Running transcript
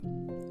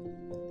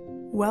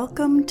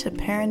Welcome to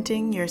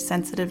Parenting Your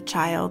Sensitive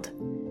Child.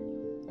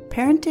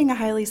 Parenting a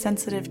highly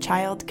sensitive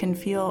child can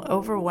feel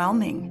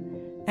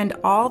overwhelming, and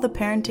all the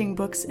parenting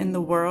books in the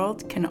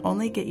world can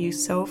only get you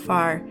so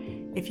far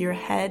if your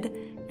head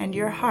and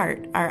your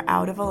heart are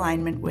out of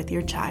alignment with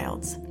your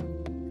child's.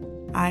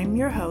 I'm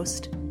your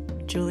host,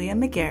 Julia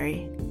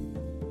McGarry.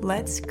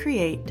 Let's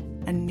create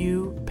a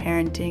new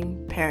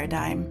parenting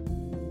paradigm.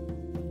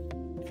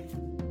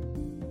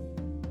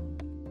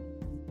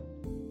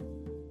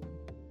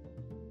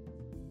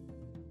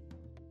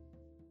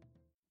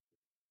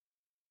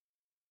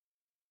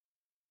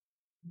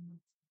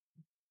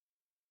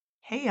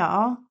 Hey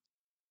y'all,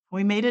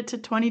 we made it to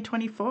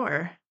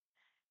 2024.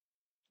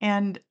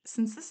 And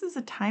since this is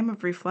a time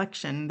of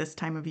reflection this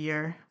time of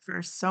year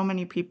for so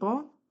many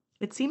people,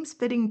 it seems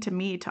fitting to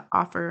me to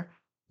offer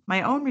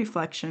my own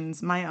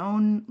reflections, my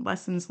own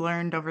lessons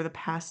learned over the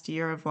past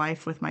year of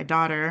life with my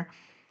daughter,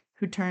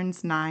 who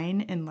turns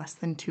 9 in less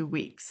than 2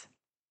 weeks.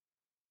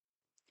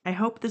 I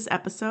hope this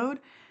episode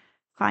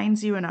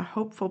finds you in a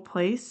hopeful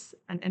place,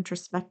 an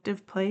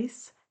introspective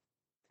place.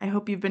 I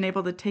hope you've been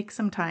able to take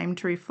some time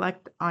to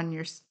reflect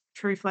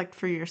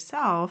for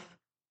yourself,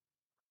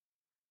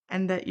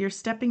 and that you're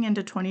stepping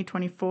into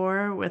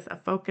 2024 with a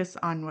focus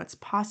on what's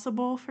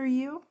possible for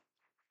you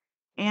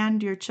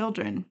and your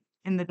children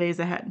in the days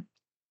ahead.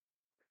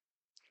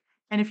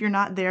 And if you're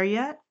not there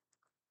yet,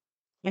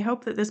 I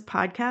hope that this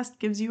podcast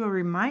gives you a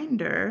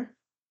reminder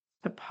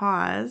to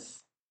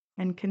pause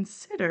and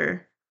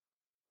consider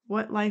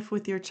what life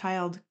with your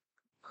child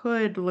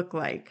could look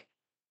like,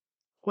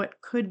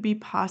 what could be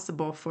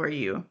possible for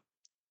you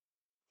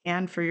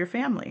and for your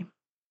family.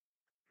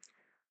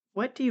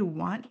 What do you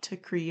want to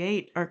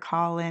create or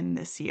call in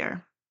this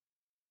year?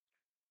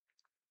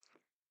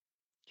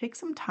 Take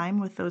some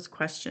time with those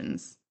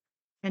questions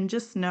and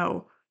just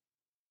know,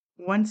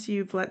 once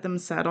you've let them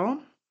settle,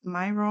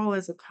 my role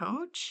as a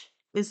coach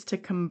is to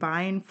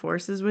combine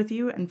forces with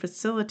you and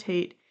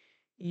facilitate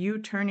you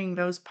turning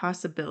those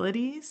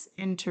possibilities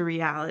into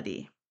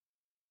reality.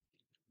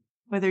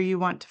 Whether you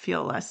want to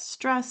feel less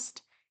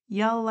stressed,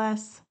 yell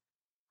less,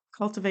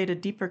 cultivate a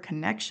deeper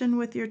connection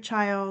with your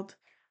child,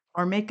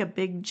 or make a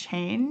big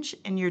change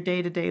in your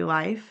day-to-day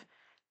life,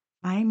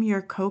 I'm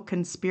your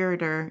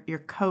co-conspirator, your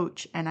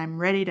coach, and I'm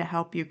ready to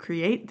help you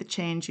create the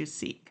change you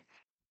seek.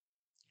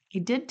 I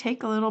did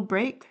take a little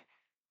break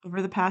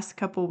over the past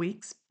couple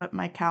weeks, but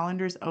my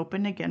calendar's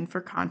open again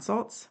for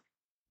consults.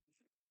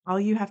 All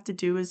you have to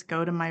do is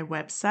go to my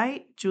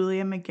website,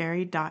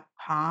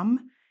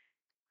 juliamcgarry.com,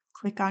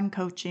 click on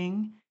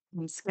coaching,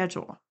 and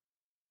schedule.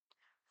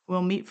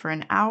 We'll meet for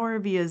an hour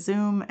via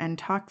Zoom and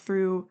talk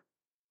through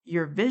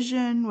your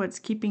vision, what's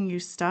keeping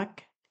you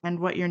stuck, and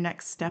what your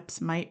next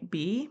steps might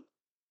be.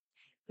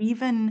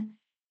 Even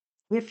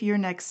if your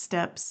next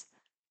steps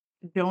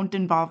don't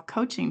involve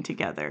coaching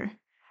together,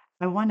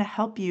 I want to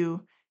help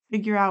you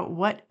figure out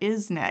what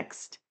is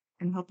next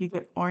and help you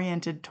get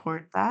oriented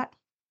toward that,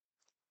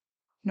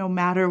 no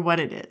matter what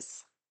it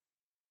is.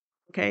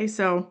 Okay,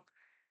 so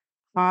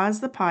pause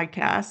the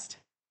podcast,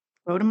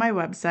 go to my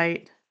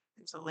website,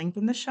 there's a link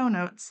in the show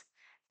notes,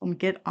 and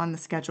get on the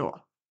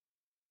schedule.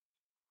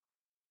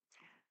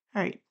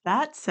 All right,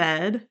 that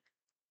said,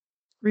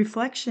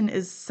 reflection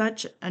is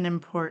such an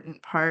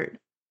important part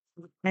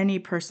of any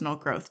personal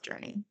growth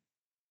journey.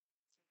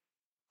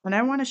 And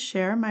I want to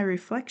share my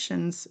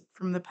reflections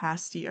from the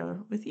past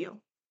year with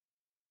you.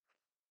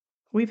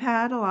 We've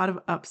had a lot of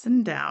ups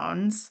and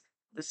downs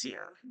this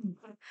year.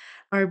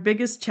 Our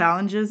biggest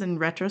challenges in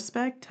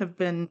retrospect have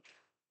been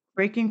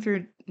breaking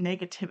through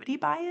negativity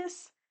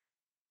bias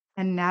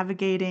and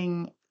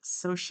navigating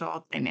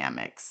social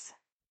dynamics,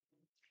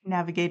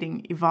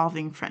 navigating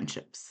evolving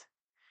friendships.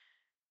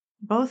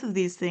 Both of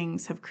these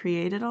things have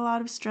created a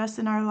lot of stress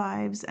in our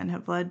lives and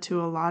have led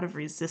to a lot of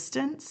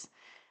resistance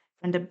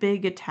and a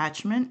big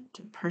attachment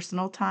to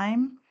personal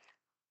time,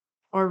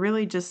 or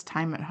really just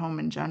time at home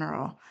in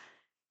general.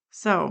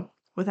 So,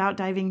 without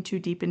diving too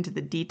deep into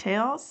the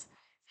details,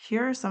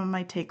 here are some of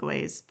my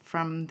takeaways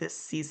from this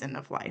season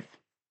of life.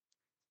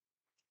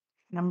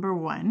 Number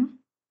 1,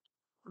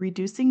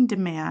 reducing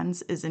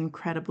demands is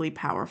incredibly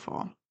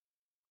powerful.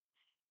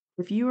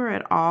 If you are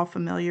at all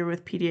familiar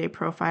with PDA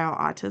profile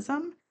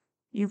autism,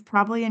 you've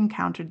probably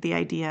encountered the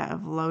idea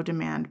of low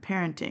demand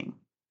parenting.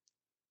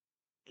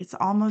 It's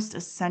almost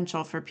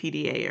essential for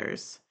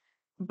PDAers,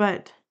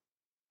 but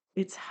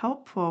it's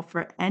helpful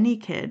for any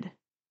kid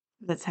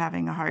that's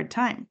having a hard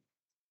time.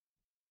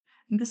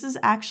 This is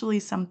actually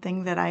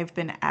something that I've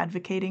been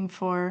advocating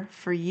for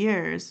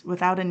years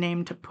without a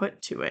name to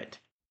put to it.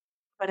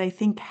 But I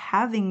think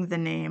having the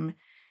name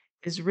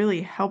is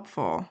really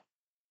helpful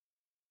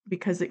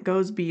because it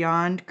goes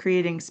beyond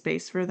creating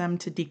space for them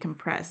to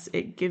decompress.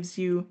 It gives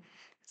you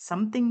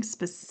something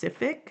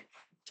specific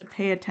to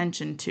pay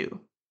attention to.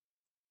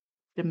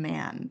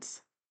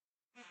 Demands.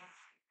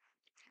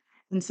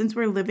 And since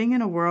we're living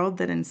in a world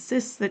that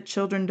insists that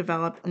children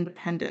develop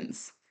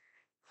independence,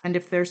 and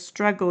if they're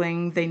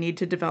struggling, they need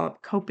to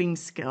develop coping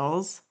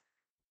skills,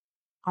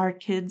 our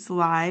kids'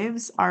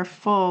 lives are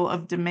full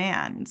of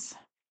demands.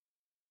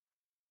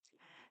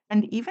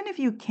 And even if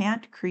you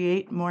can't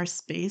create more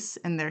space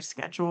in their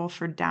schedule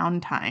for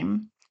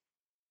downtime,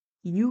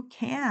 you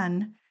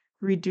can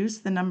reduce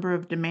the number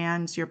of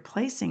demands you're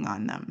placing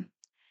on them.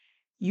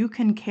 You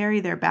can carry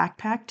their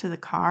backpack to the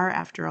car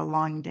after a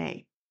long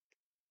day.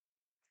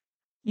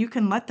 You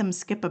can let them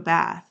skip a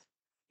bath.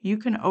 You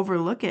can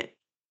overlook it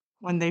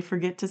when they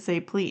forget to say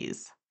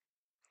please.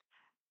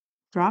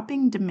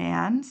 Dropping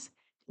demands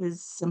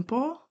is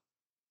simple,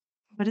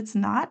 but it's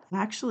not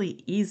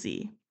actually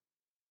easy.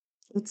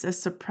 It's a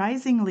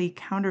surprisingly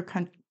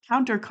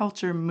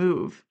counterculture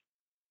move.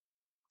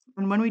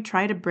 And when we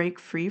try to break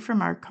free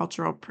from our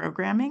cultural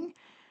programming,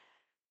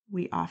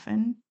 we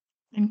often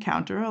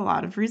encounter a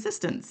lot of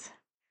resistance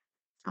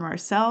from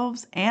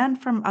ourselves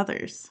and from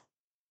others.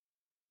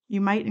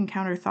 You might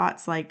encounter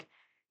thoughts like,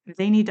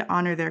 they need to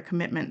honor their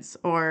commitments,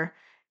 or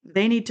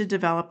they need to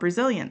develop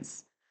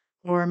resilience,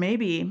 or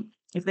maybe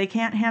if they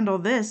can't handle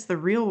this, the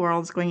real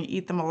world's going to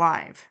eat them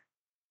alive.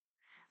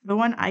 The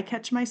one I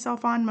catch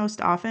myself on most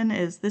often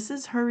is, this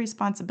is her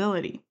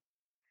responsibility.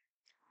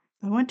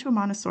 I went to a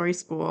Montessori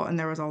school and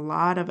there was a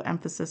lot of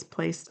emphasis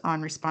placed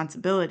on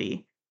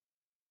responsibility.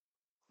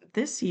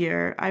 This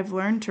year, I've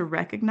learned to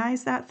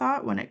recognize that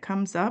thought when it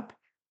comes up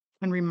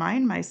and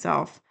remind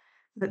myself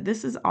that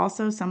this is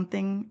also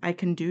something I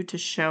can do to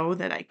show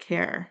that I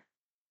care.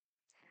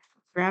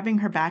 Grabbing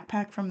her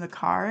backpack from the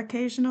car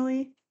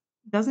occasionally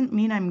doesn't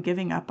mean I'm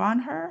giving up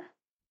on her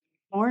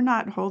or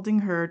not holding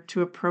her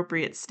to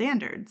appropriate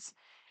standards.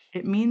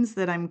 It means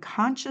that I'm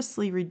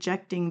consciously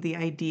rejecting the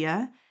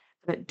idea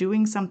that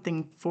doing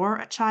something for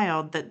a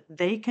child that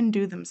they can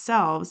do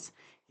themselves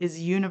is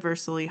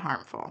universally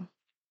harmful.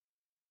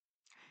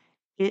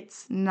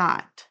 It's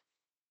not.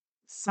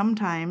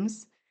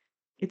 Sometimes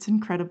it's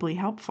incredibly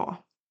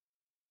helpful.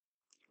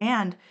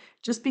 And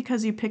just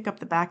because you pick up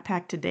the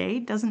backpack today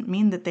doesn't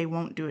mean that they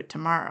won't do it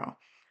tomorrow.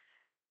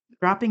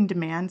 Dropping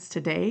demands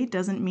today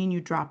doesn't mean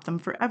you drop them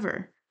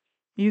forever.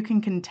 You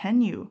can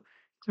continue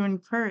to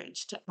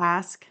encourage, to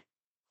ask,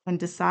 and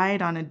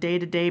decide on a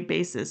day-to-day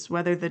basis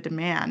whether the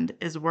demand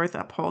is worth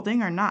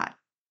upholding or not.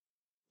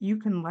 You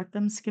can let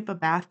them skip a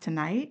bath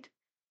tonight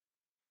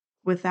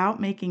without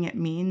making it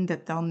mean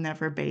that they'll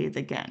never bathe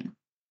again.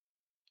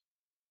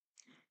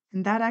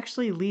 And that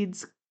actually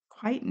leads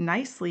quite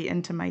nicely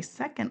into my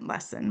second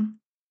lesson.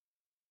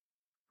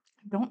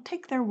 Don't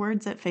take their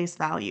words at face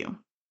value.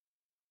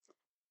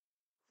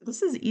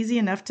 This is easy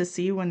enough to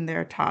see when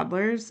they're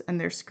toddlers and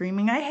they're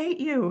screaming, "I hate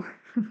you."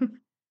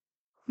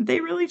 They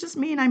really just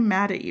mean, "I'm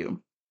mad at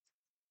you."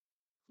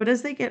 But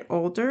as they get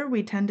older,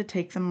 we tend to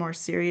take them more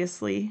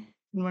seriously.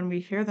 And when we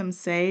hear them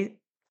say,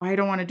 "I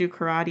don't want to do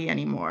karate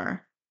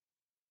anymore,"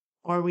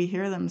 or we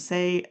hear them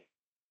say,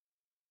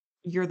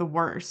 "You're the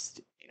worst,"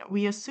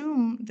 we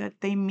assume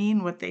that they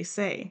mean what they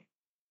say.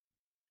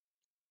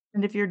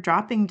 And if you're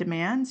dropping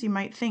demands, you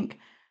might think,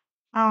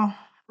 "Oh,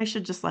 I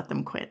should just let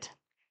them quit."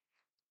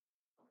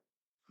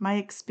 My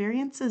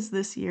experiences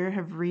this year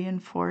have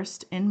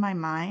reinforced in my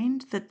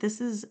mind that this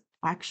is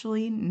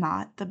actually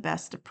not the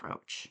best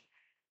approach.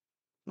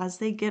 As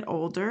they get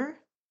older,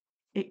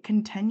 it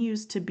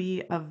continues to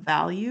be of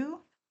value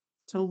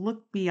to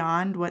look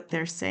beyond what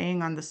they're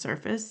saying on the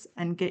surface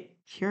and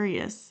get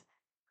curious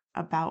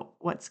about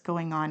what's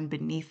going on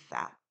beneath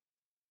that.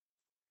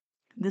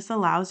 This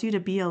allows you to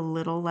be a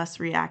little less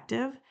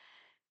reactive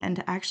and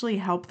to actually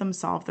help them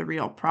solve the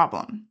real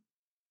problem.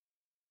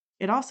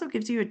 It also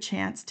gives you a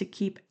chance to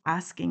keep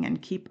asking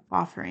and keep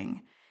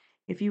offering.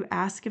 If you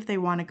ask if they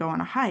want to go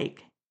on a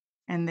hike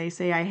and they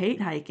say, "I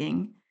hate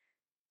hiking,"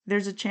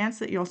 there's a chance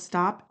that you'll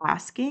stop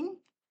asking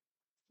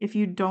if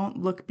you don't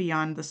look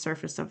beyond the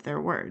surface of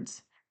their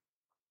words.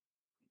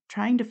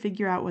 Trying to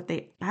figure out what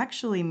they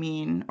actually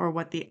mean or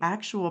what the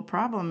actual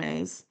problem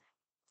is,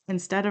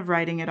 instead of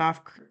writing it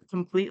off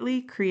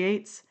completely,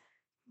 creates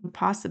the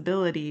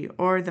possibility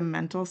or the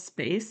mental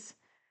space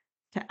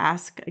to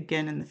ask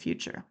again in the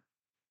future.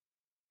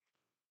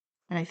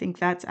 And I think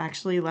that's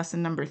actually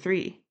lesson number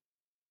 3.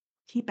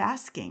 Keep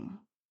asking.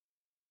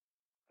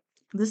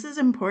 This is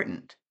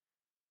important.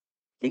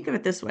 Think of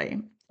it this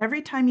way.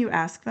 Every time you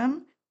ask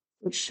them,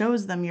 it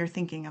shows them you're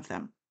thinking of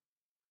them,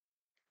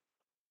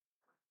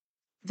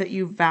 that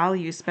you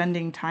value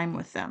spending time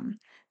with them,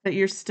 that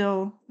you're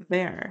still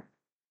there,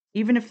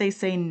 even if they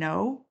say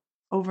no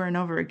over and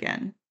over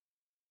again.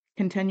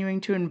 Continuing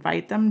to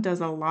invite them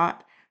does a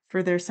lot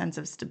for their sense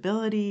of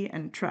stability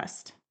and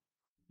trust.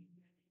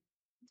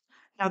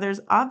 Now,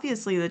 there's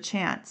obviously the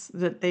chance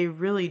that they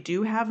really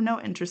do have no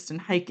interest in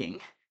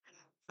hiking.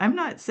 I'm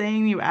not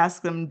saying you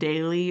ask them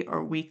daily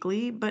or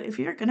weekly, but if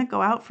you're going to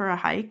go out for a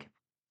hike,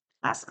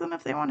 ask them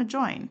if they want to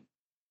join.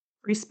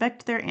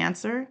 Respect their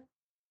answer,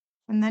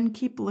 and then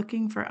keep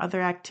looking for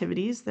other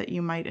activities that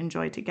you might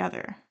enjoy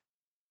together.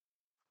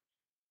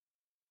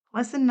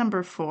 Lesson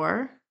number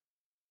 4,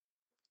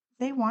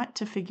 they want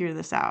to figure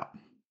this out.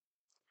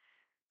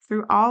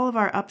 Through all of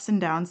our ups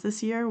and downs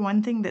this year,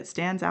 one thing that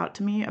stands out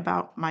to me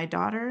about my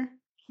daughter,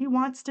 she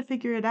wants to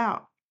figure it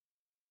out.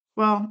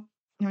 Well,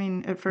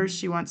 at first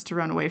she wants to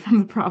run away from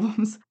the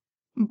problems.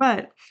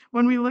 But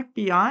when we look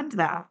beyond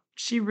that,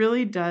 She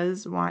really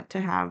does want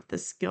to have the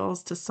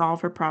skills to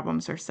solve her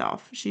problems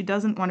herself. She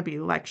doesn't want to be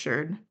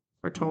lectured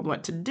or told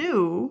what to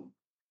do.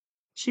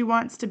 She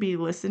wants to be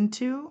listened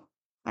to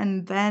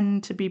and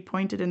then to be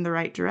pointed in the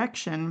right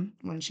direction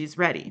when she's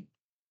ready.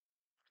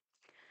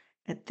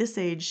 At this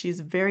age, she's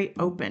very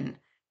open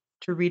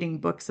to reading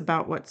books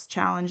about what's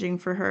challenging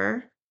for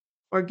her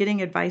or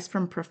getting advice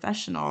from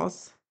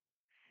professionals.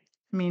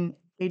 I mean,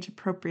 age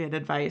appropriate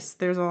advice.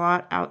 There's a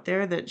lot out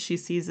there that she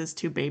sees as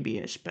too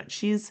babyish, but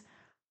she's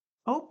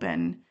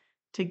open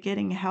to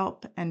getting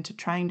help and to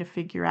trying to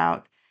figure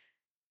out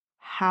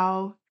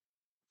how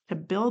to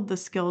build the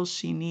skills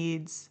she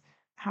needs,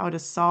 how to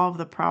solve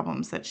the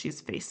problems that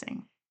she's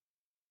facing.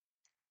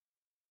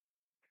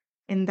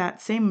 In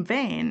that same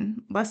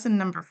vein, lesson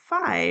number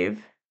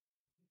 5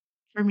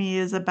 for me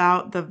is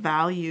about the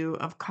value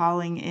of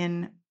calling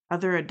in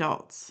other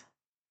adults.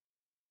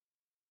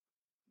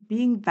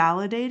 Being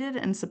validated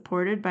and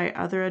supported by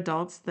other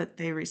adults that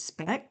they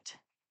respect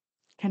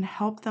can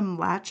help them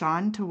latch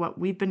on to what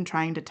we've been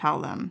trying to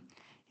tell them.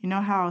 You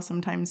know how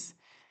sometimes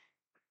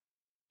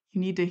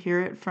you need to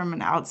hear it from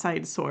an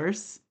outside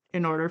source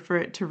in order for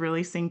it to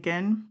really sink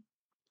in?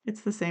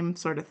 It's the same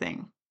sort of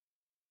thing.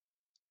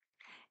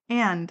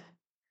 And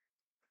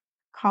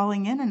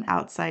calling in an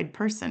outside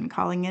person,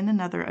 calling in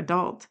another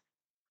adult,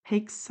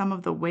 takes some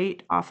of the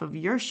weight off of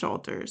your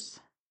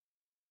shoulders.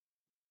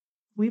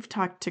 We've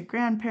talked to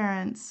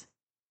grandparents,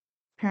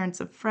 parents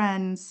of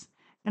friends,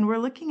 and we're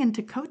looking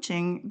into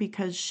coaching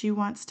because she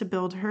wants to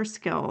build her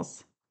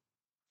skills.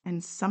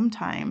 And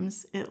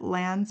sometimes it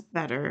lands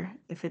better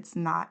if it's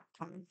not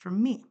coming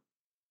from me.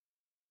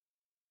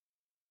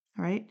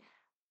 All right.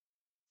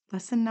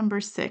 Lesson number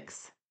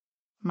 6,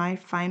 my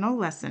final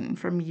lesson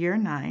from year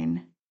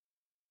 9,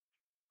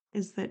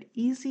 is that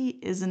easy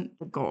isn't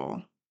the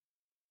goal.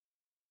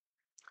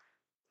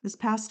 This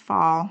past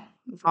fall,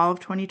 the fall of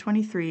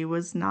 2023,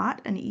 was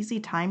not an easy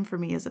time for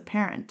me as a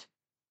parent.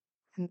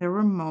 And there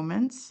were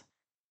moments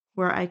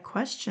where I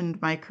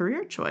questioned my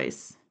career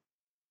choice.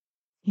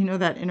 You know,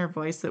 that inner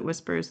voice that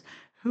whispers,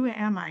 who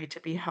am I to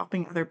be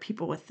helping other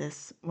people with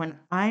this when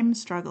I'm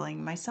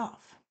struggling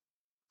myself?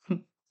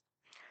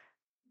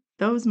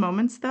 Those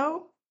moments,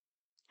 though,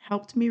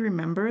 helped me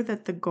remember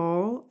that the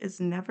goal is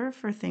never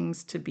for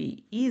things to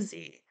be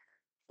easy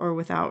or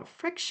without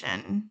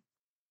friction.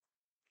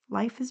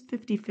 Life is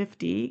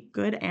 50-50,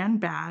 good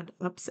and bad,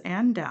 ups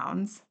and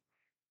downs.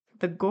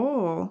 The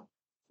goal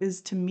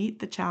is to meet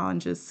the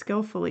challenges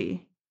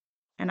skillfully.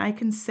 And I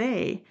can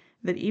say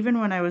that even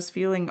when I was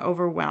feeling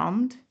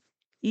overwhelmed,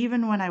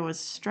 even when I was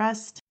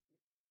stressed,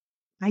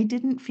 I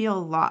didn't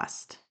feel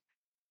lost.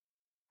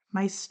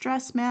 My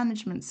stress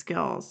management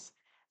skills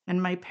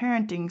and my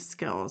parenting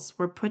skills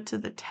were put to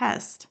the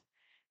test,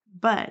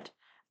 but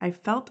I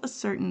felt a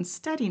certain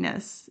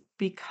steadiness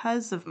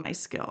because of my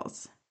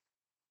skills.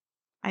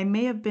 I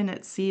may have been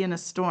at sea in a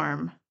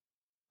storm,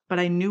 but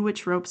I knew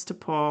which ropes to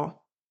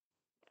pull,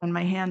 and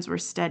my hands were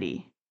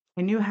steady.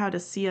 I knew how to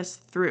see us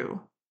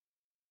through.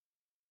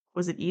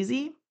 Was it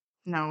easy?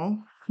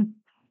 No.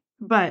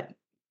 But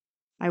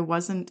I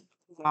wasn't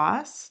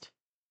lost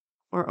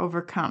or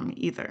overcome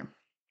either.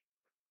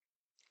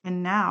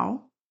 And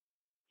now,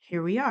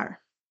 here we are.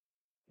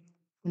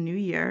 A new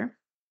year,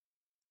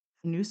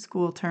 a new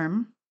school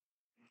term.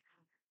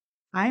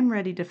 I'm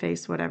ready to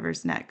face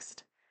whatever's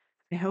next.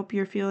 I hope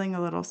you're feeling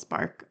a little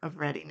spark of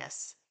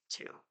readiness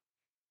too.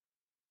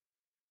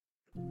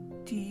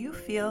 Do you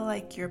feel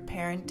like you're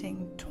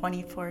parenting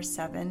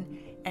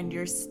 24/7 and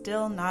you're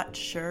still not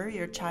sure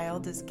your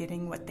child is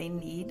getting what they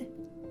need?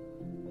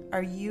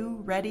 Are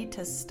you ready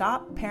to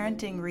stop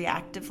parenting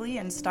reactively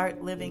and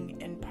start living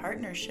in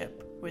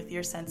partnership with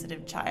your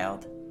sensitive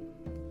child?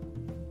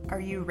 Are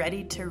you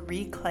ready to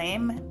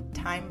reclaim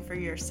time for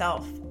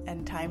yourself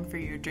and time for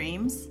your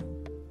dreams?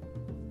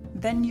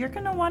 Then you're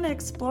going to want to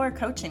explore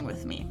coaching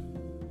with me.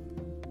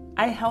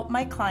 I help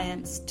my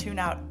clients tune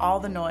out all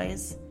the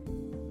noise,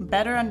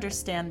 better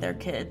understand their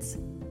kids,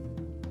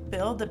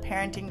 build a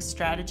parenting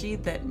strategy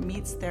that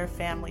meets their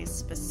family's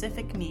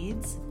specific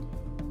needs,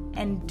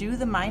 and do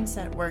the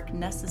mindset work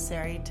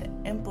necessary to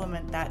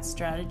implement that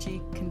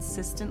strategy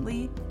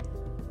consistently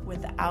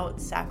without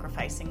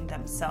sacrificing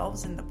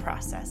themselves in the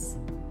process.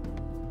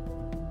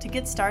 To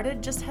get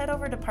started, just head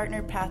over to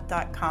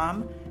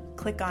partnerpath.com,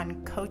 click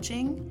on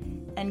coaching,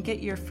 and get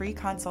your free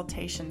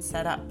consultation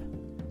set up.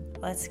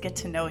 Let's get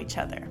to know each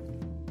other.